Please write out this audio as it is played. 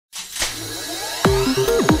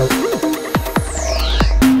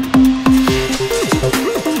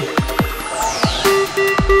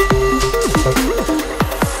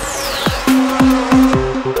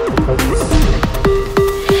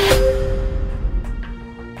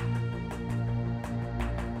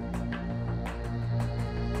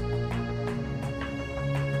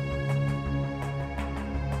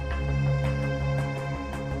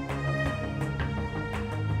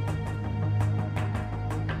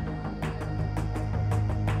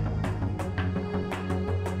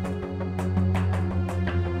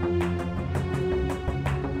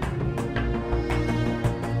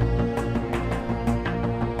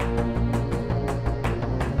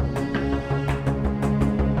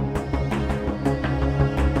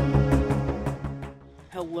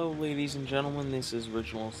Ladies and gentlemen, this is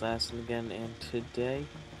Original Assassin again, and today,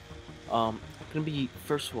 I'm gonna be,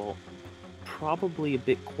 first of all, probably a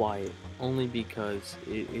bit quiet, only because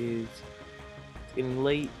it's getting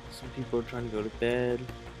late, some people are trying to go to bed,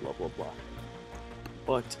 blah blah blah.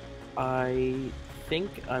 But I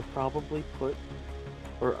think I probably put,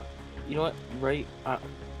 or, you know what, right,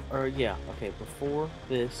 or yeah, okay, before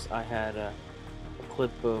this, I had a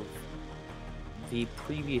clip of the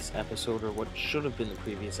previous episode, or what should have been the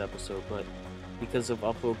previous episode, but because of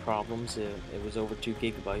upload problems, it was over 2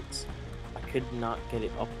 gigabytes. I could not get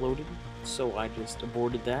it uploaded, so I just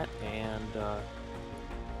aborted that, and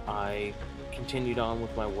I continued on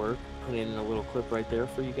with my work, put in a little clip right there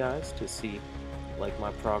for you guys to see like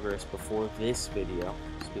my progress before this video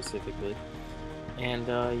specifically. And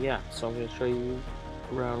yeah, so I'm going to show you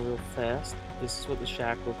around real fast. This is what the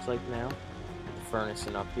shack looks like now. Furnace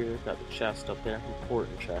and up here, got the chest up there,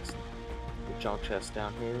 important chest. The junk chest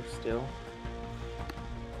down here still.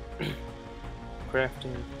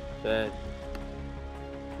 Crafting, bed,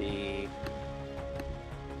 the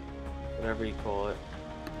whatever you call it,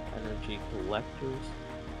 energy collectors.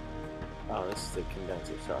 Oh, this is the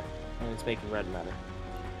condenser, sorry. And it's making red matter.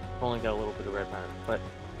 I've only got a little bit of red matter, but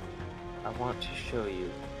I want to show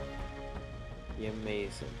you the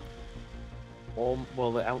amazing.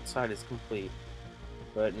 Well, the outside is complete.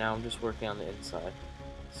 But now I'm just working on the inside.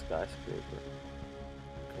 Skyscraper.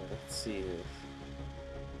 Okay, let's see this.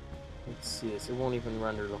 Let's see this. It won't even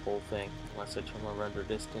render the whole thing unless I turn my render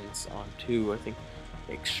distance on to, I think,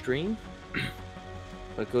 extreme.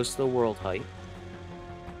 But it goes to the world height.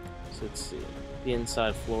 So let's see. The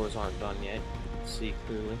inside floors aren't done yet. You can see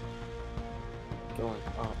clearly. Going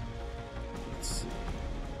up. Let's see.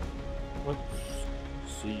 Let's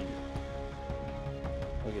see.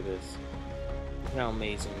 Look at this. Look how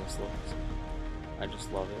amazing this looks. I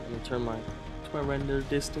just love it. I'm gonna turn my render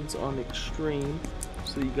distance on extreme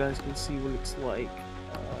so you guys can see what it's like.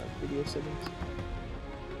 Video settings.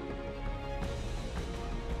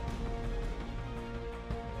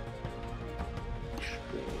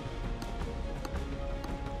 Extreme.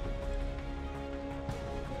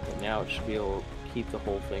 And now it should be able to keep the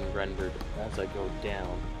whole thing rendered as I go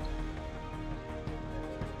down.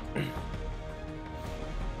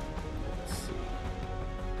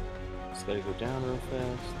 Gotta go down real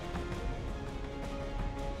fast.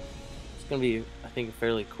 It's gonna be, I think, a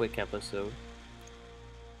fairly quick episode.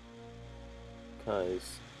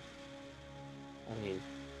 Because, I mean,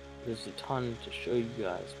 there's a ton to show you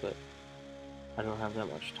guys, but I don't have that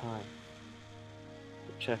much time.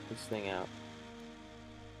 But check this thing out.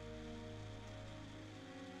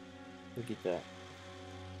 Look at that.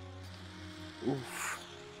 Oof.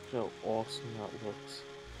 How awesome that looks.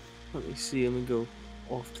 Let me see, let me go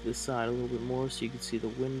off to the side a little bit more so you can see the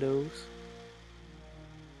windows.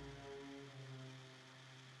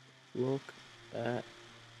 Look at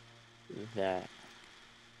that.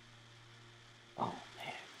 Oh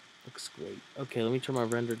man, looks great. Okay, let me turn my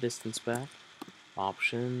render distance back.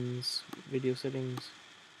 Options, video settings.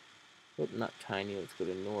 Oh, not tiny, let's go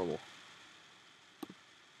to normal.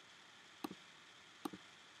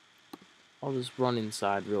 I'll just run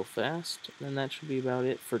inside real fast, and that should be about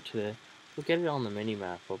it for today. Look at it on the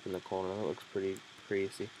mini-map up in the corner. That looks pretty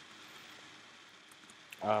crazy.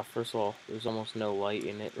 First of all, there's almost no light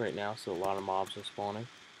in it right now, so a lot of mobs are spawning.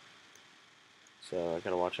 So I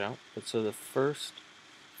gotta watch out. But so the first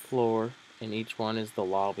floor in each one is the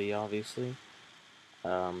lobby, obviously.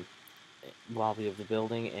 Lobby of the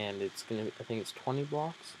building, and it's gonna, I think it's 20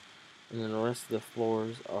 blocks. And then the rest of the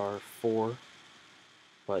floors are 4,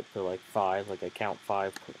 but they're like 5. Like I count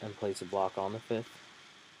 5 and place a block on the 5th.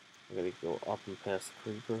 I gotta go up and past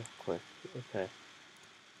the creeper quick. Okay.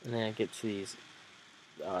 And then I get to these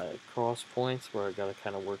cross points where I gotta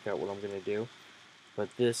kind of work out what I'm gonna do.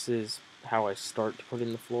 But this is how I start to put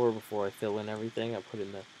in the floor before I fill in everything. I put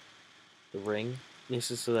in the ring. This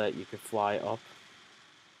is so that you can fly up.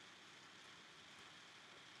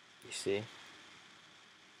 You see?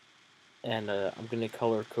 And I'm gonna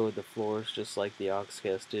color code the floors just like the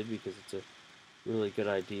Oxcast did because it's a really good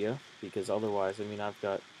idea. Because otherwise, I mean,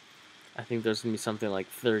 I think there's going to be something like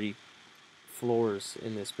 30 floors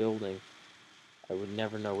in this building. I would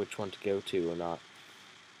never know which one to go to or not.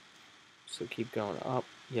 So keep going up.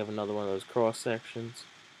 You have another one of those cross sections.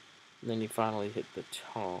 And then you finally hit the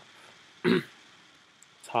top.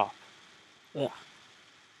 Top. Ugh.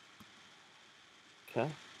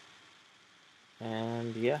 Okay.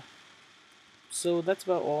 And yeah. So that's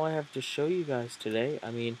about all I have to show you guys today.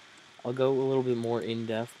 I mean, I'll go a little bit more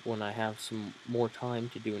in-depth when I have some more time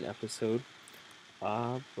to do an episode.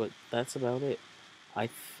 But that's about it. I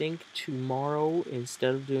think tomorrow,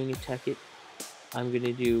 instead of doing a Tekkit, I'm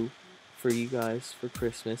gonna do for you guys for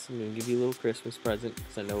Christmas. I'm gonna give you a little Christmas present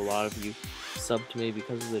because I know a lot of you subbed to me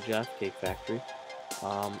because of the Jaffa Cake Factory.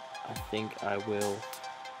 I think I will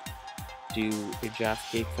do a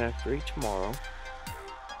Jaffa Cake Factory tomorrow,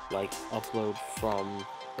 like upload from,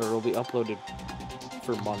 or it'll be uploaded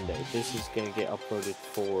for Monday. This is gonna get uploaded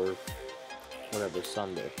for whatever,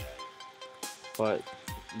 Sunday. But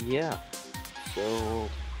yeah, so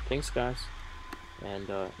thanks guys, and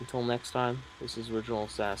until next time, this is Original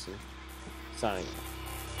Assassin signing off.